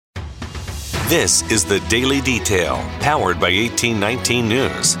This is the Daily Detail, powered by 1819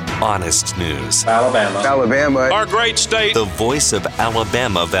 News. Honest news. Alabama. Our great state. The voice of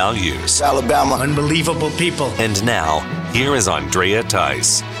Alabama values. Alabama. Unbelievable people. And now, here is Andrea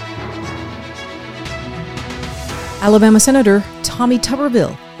Tice. Alabama Senator Tommy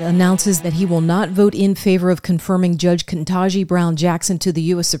Tuberville announces that he will not vote in favor of confirming Judge Ketanji Brown Jackson to the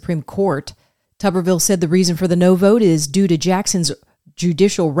U.S. Supreme Court. Tuberville said the reason for the no vote is due to Jackson's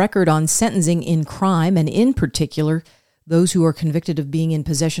judicial record on sentencing in crime, and in particular, those who are convicted of being in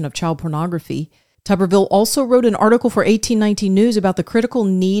possession of child pornography. Tuberville also wrote an article for 1819 News about the critical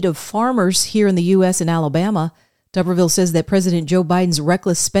need of farmers here in the U.S. and Alabama. Tuberville says that President Joe Biden's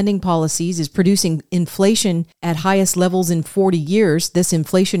reckless spending policies is producing inflation at highest levels in 40 years. This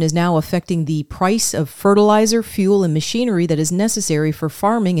inflation is now affecting the price of fertilizer, fuel, and machinery that is necessary for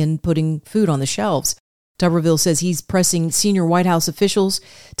farming and putting food on the shelves. Tuberville says he's pressing senior White House officials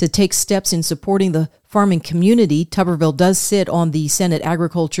to take steps in supporting the farming community. Tuberville does sit on the Senate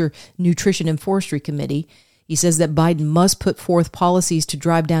Agriculture, Nutrition, and Forestry Committee. He says that Biden must put forth policies to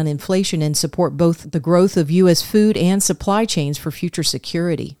drive down inflation and support both the growth of U.S. food and supply chains for future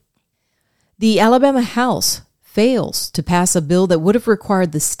security. The Alabama House fails to pass a bill that would have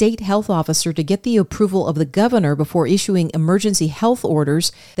required the state health officer to get the approval of the governor before issuing emergency health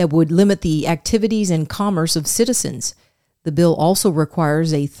orders that would limit the activities and commerce of citizens. The bill also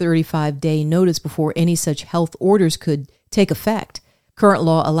requires a 35-day notice before any such health orders could take effect. Current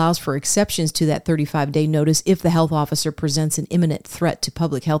law allows for exceptions to that 35-day notice if the health officer presents an imminent threat to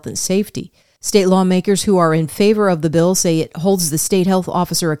public health and safety. State lawmakers who are in favor of the bill say it holds the state health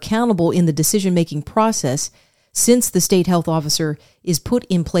officer accountable in the decision-making process, since the state health officer is put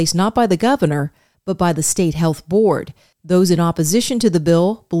in place not by the governor, but by the state health board. Those in opposition to the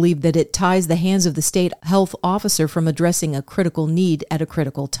bill believe that it ties the hands of the state health officer from addressing a critical need at a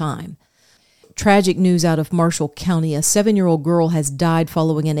critical time. Tragic news out of Marshall County. A 7-year-old girl has died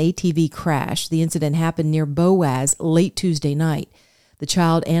following an ATV crash. The incident happened near Boaz late Tuesday night. The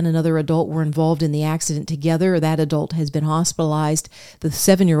child and another adult were involved in the accident together. That adult has been hospitalized. The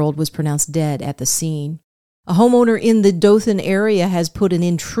 7-year-old was pronounced dead at the scene. A homeowner in the Dothan area has put an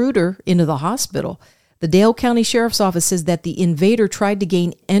intruder into the hospital. The Dale County Sheriff's Office says that the invader tried to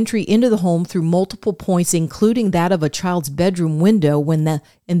gain entry into the home through multiple points, including that of a child's bedroom window. When the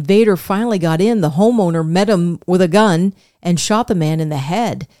invader finally got in, the homeowner met him with a gun and shot the man in the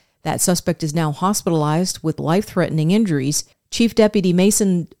head. That suspect is now hospitalized with life-threatening injuries. Chief Deputy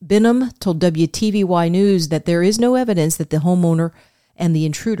Mason Binham told WTVY News that there is no evidence that the homeowner and the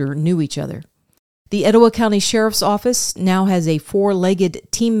intruder knew each other. The Etowah County Sheriff's Office now has a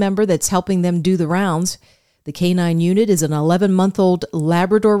 4-legged team member that's helping them do the rounds. The K-9 unit is an 11-month-old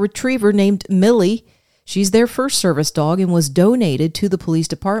Labrador Retriever named Millie. She's their first service dog and was donated to the police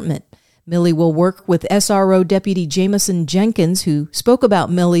department. Millie will work with SRO Deputy Jameson Jenkins, who spoke about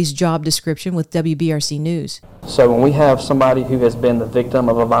Millie's job description with WBRC News. So when we have somebody who has been the victim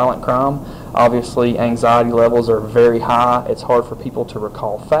of a violent crime, obviously anxiety levels are very high. It's hard for people to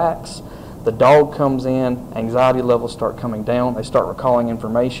recall facts. The dog comes in, anxiety levels start coming down, they start recalling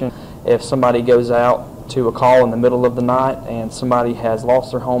information. If somebody goes out to a call in the middle of the night and somebody has lost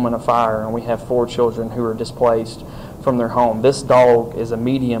their home in a fire, and we have 4 children who are displaced from their home, this dog is a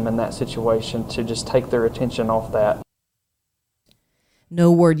medium in that situation to just take their attention off that.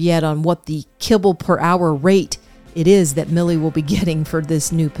 No word yet on what the kibble per hour rate it is that Millie will be getting for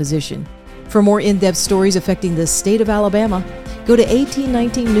this new position. For more in-depth stories affecting the state of Alabama, go to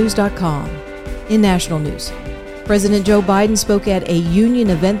 1819news.com. In national news, President Joe Biden spoke at a union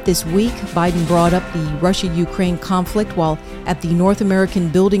event this week. Biden brought up the Russia-Ukraine conflict while at the North American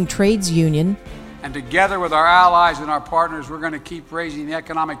Building Trades Union. And together with our allies and our partners, we're going to keep raising the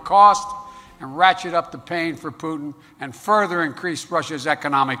economic cost and ratchet up the pain for Putin and further increase Russia's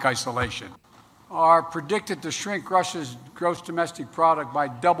economic isolation. Are predicted to shrink Russia's gross domestic product by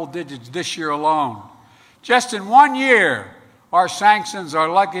double digits this year alone. Just in 1 year, our sanctions are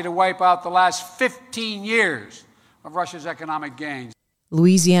likely to wipe out the last 15 years of Russia's economic gains.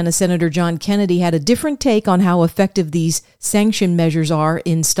 Louisiana Senator John Kennedy had a different take on how effective these sanction measures are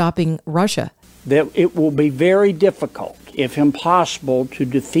in stopping Russia. That it will be very difficult, if impossible, to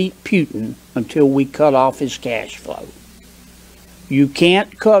defeat Putin until we cut off his cash flow. You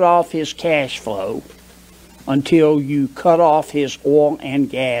can't cut off his cash flow until you cut off his oil and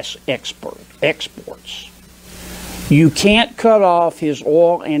gas exports. You can't cut off his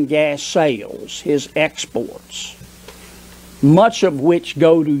oil and gas sales, his exports, much of which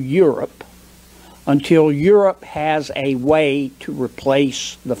go to Europe, until Europe has a way to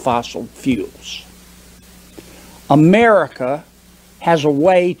replace the fossil fuels. America has a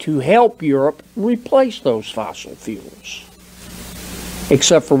way to help Europe replace those fossil fuels.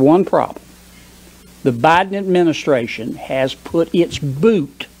 Except for one problem. The Biden administration has put its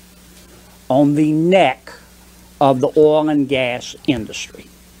boot on the neck of the oil and gas industry.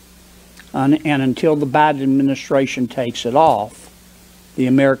 And until the Biden administration takes it off, the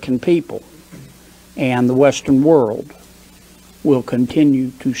American people and the Western world will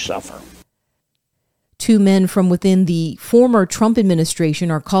continue to suffer. Two men from within the former Trump administration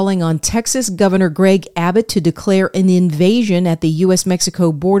are calling on Texas Governor Greg Abbott to declare an invasion at the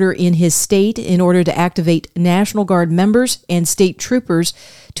U.S.-Mexico border in his state in order to activate National Guard members and state troopers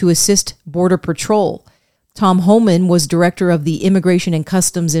to assist Border Patrol. Tom Homan was director of the Immigration and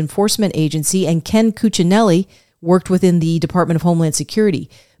Customs Enforcement Agency, and Ken Cuccinelli worked within the Department of Homeland Security.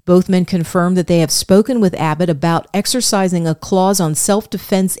 Both men confirmed that they have spoken with Abbott about exercising a clause on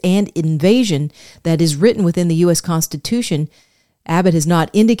self-defense and invasion that is written within the U.S. Constitution. Abbott has not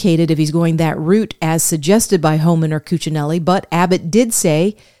indicated if he's going that route as suggested by Homan or Cuccinelli, but Abbott did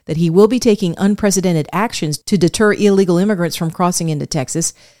say that he will be taking unprecedented actions to deter illegal immigrants from crossing into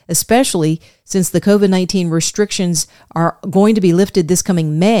Texas, especially since the COVID-19 restrictions are going to be lifted this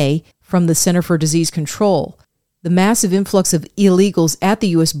coming May from the Center for Disease Control. The massive influx of illegals at the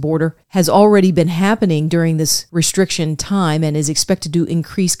U.S. border has already been happening during this restriction time and is expected to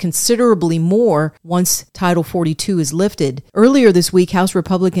increase considerably more once Title 42 is lifted. Earlier this week, House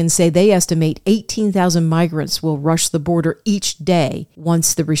Republicans say they estimate 18,000 migrants will rush the border each day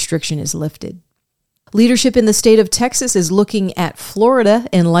once the restriction is lifted. Leadership in the state of Texas is looking at Florida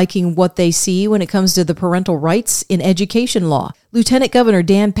and liking what they see when it comes to the parental rights in education law. Lieutenant Governor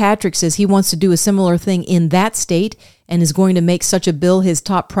Dan Patrick says he wants to do a similar thing in that state and is going to make such a bill his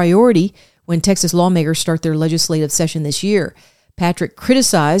top priority when Texas lawmakers start their legislative session this year. Patrick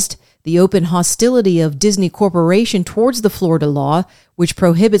criticized the open hostility of Disney Corporation towards the Florida law, which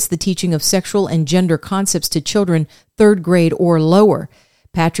prohibits the teaching of sexual and gender concepts to children 3rd grade or lower.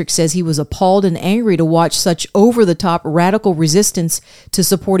 Patrick says he was appalled and angry to watch such over-the-top radical resistance to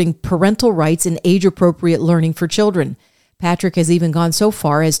supporting parental rights and age-appropriate learning for children. Patrick has even gone so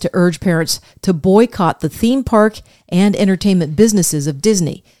far as to urge parents to boycott the theme park and entertainment businesses of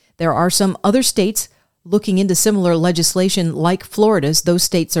Disney. There are some other states looking into similar legislation like Florida's. Those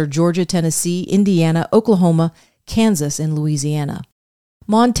states are Georgia, Tennessee, Indiana, Oklahoma, Kansas, and Louisiana.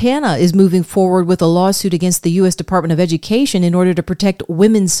 Montana is moving forward with a lawsuit against the U.S. Department of Education in order to protect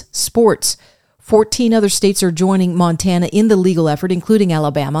women's sports. 14 other states are joining Montana in the legal effort, including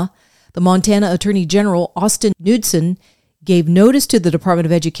Alabama. The Montana Attorney General, Austin Knudsen, gave notice to the Department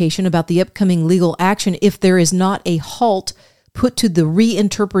of Education about the upcoming legal action if there is not a halt put to the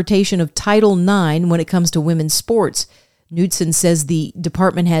reinterpretation of Title IX when it comes to women's sports. Knudsen says the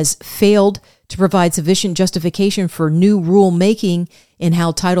department has failed to provide sufficient justification for new rulemaking in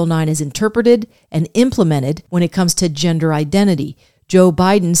how Title IX is interpreted and implemented when it comes to gender identity. Joe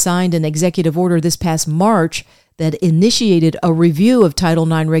Biden signed an executive order this past March that initiated a review of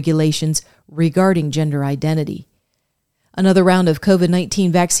Title IX regulations regarding gender identity. Another round of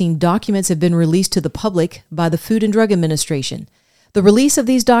COVID-19 vaccine documents have been released to the public by the Food and Drug Administration. The release of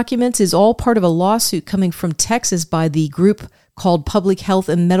these documents is all part of a lawsuit coming from Texas by the group called Public Health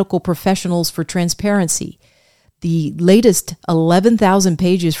and Medical Professionals for Transparency. The latest 11,000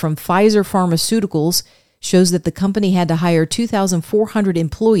 pages from Pfizer Pharmaceuticals shows that the company had to hire 2,400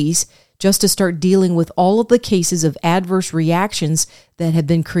 employees just to start dealing with all of the cases of adverse reactions that had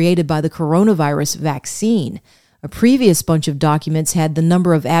been created by the coronavirus vaccine. A previous bunch of documents had the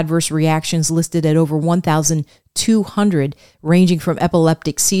number of adverse reactions listed at over 1,200, ranging from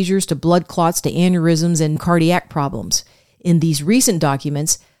epileptic seizures to blood clots to aneurysms and cardiac problems. In these recent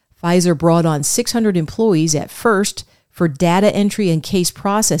documents, Pfizer brought on 600 employees at first for data entry and case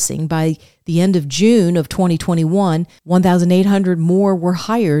processing. By the end of June of 2021, 1,800 more were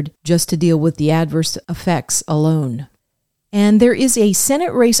hired just to deal with the adverse effects alone. And there is a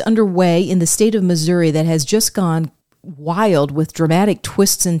Senate race underway in the state of Missouri that has just gone wild with dramatic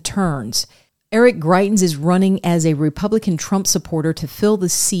twists and turns. Eric Greitens is running as a Republican Trump supporter to fill the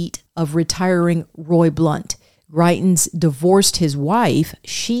seat of retiring Roy Blunt. Greitens divorced his wife,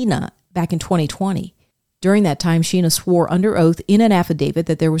 Sheena, back in 2020. During that time, Sheena swore under oath in an affidavit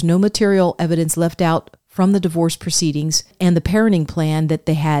that there was no material evidence left out from the divorce proceedings and the parenting plan that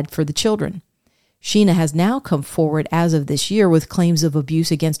they had for the children. Sheena has now come forward as of this year with claims of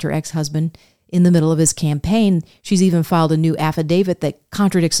abuse against her ex-husband in the middle of his campaign. She's even filed a new affidavit that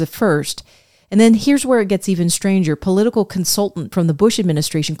contradicts the first. And then here's where it gets even stranger. Political consultant from the Bush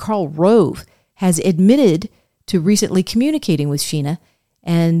administration, Karl Rove, has admitted to recently communicating with Sheena,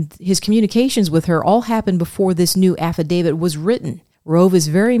 and his communications with her all happened before this new affidavit was written. Rove is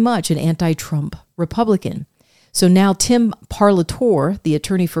very much an anti-Trump Republican. So now Tim Parlator, the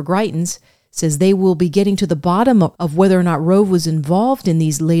attorney for Greitens, says they will be getting to the bottom of whether or not Rove was involved in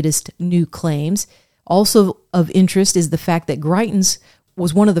these latest new claims. Also of interest is the fact that Greitens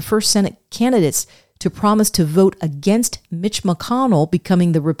was one of the first Senate candidates to promise to vote against Mitch McConnell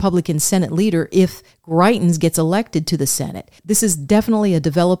becoming the Republican Senate leader if Greitens gets elected to the Senate. This is definitely a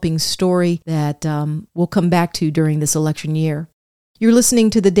developing story that we'll come back to during this election year. You're listening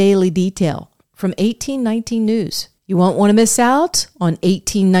to The Daily Detail from 1819 News. You won't want to miss out on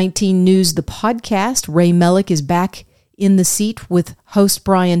 1819 News, the podcast. Ray Mellick is back in the seat with host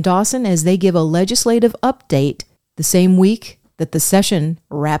Brian Dawson as they give a legislative update the same week that the session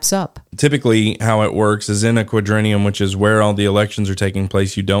wraps up. Typically, how it works is in a quadrennium, which is where all the elections are taking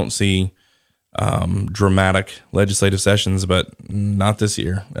place. You don't see dramatic legislative sessions, but not this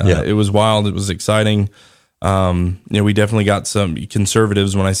year. It was wild. It was exciting. We definitely got some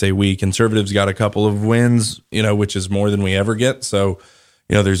conservatives. When I say we, conservatives got a couple of wins, which is more than we ever get. So,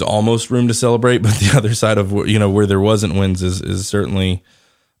 there's almost room to celebrate, but the other side of, where there wasn't wins is certainly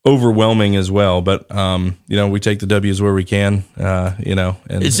overwhelming as well. But, we take the W's where we can, and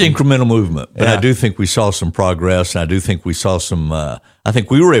it's incremental movement. But I do think we saw some progress. And I do think we saw some, I think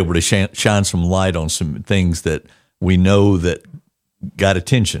we were able to shine some light on some things that we know that got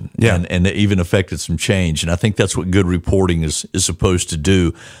attention and even affected some change. And I think that's what good reporting is supposed to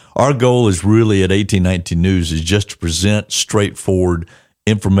do. Our goal is really at 1819 News is just to present straightforward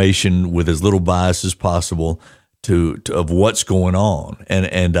information with as little bias as possible to of what's going on.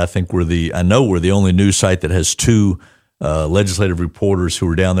 And I think we're the only news site that has two legislative reporters who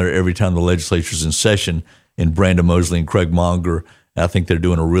are down there every time the legislature's in session, in Brandon Mosley and Craig Monger. I think they're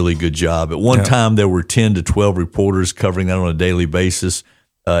doing a really good job. At one time, there were 10 to 12 reporters covering that on a daily basis.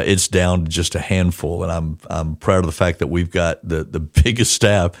 It's down to just a handful, and I'm proud of the fact that we've got the biggest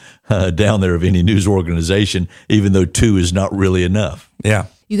staff down there of any news organization, even though 2 is not really enough. Yeah.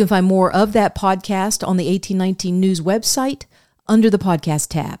 You can find more of that podcast on the 1819 News website under the podcast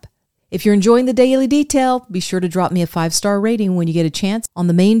tab. If you're enjoying the Daily Detail, be sure to drop me a 5-star rating when you get a chance on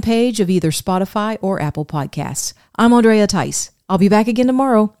the main page of either Spotify or Apple Podcasts. I'm Andrea Tice. I'll be back again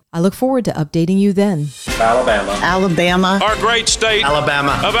tomorrow. I look forward to updating you then. Alabama. Our great state.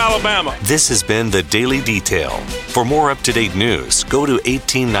 Alabama. Of Alabama. This has been The Daily Detail. For more up-to-date news, go to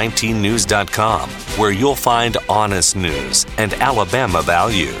 1819news.com, where you'll find honest news and Alabama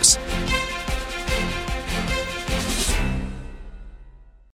values.